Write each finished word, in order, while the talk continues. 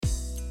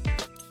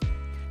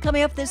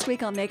Coming up this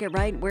week on Make It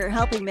Right, we're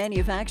helping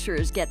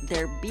manufacturers get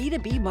their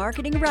B2B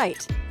marketing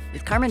right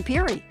with Carmen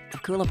Peary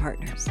of Kula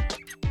Partners.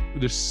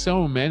 There's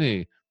so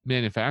many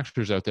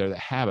manufacturers out there that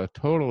have a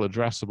total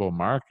addressable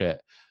market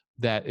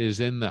that is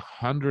in the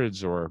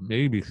hundreds or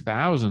maybe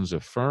thousands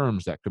of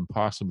firms that can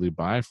possibly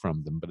buy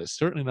from them, but it's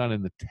certainly not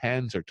in the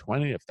tens or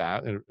 20 of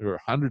thousands or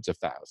hundreds of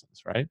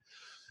thousands, right?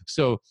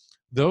 So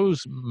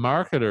those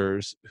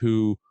marketers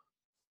who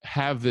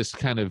have this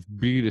kind of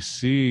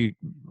B2C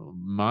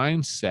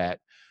mindset,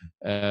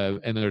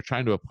 and they're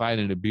trying to apply it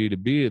into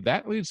B2B,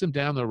 that leads them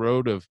down the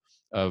road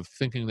of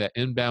thinking that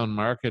inbound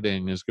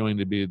marketing is going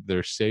to be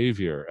their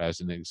savior, as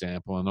an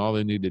example, and all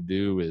they need to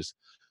do is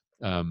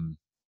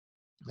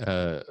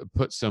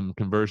put some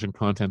conversion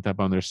content up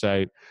on their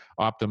site,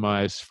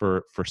 optimize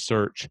for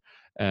search,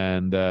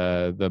 and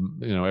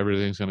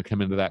everything's going to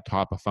come into that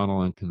top of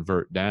funnel and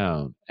convert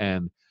down.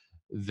 And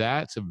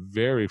that's a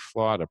very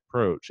flawed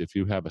approach if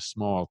you have a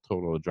small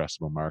total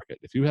addressable market.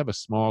 If you have a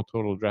small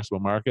total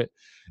addressable market,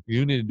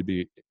 you need to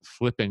be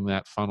flipping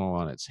that funnel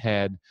on its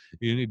head.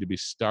 You need to be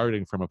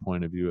starting from a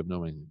point of view of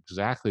knowing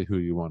exactly who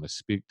you want to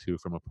speak to,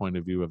 from a point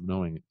of view of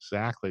knowing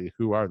exactly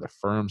who are the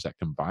firms that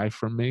can buy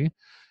from me,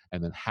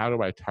 and then how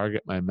do I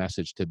target my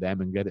message to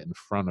them and get it in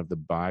front of the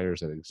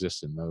buyers that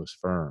exist in those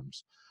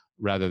firms,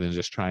 rather than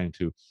just trying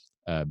to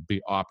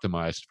be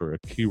optimized for a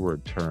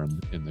keyword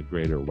term in the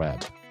greater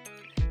web.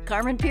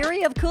 Carmen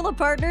Peary of Kula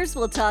Partners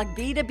will talk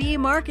B2B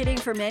marketing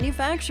for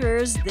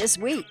manufacturers this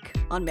week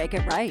on Make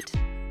It Right.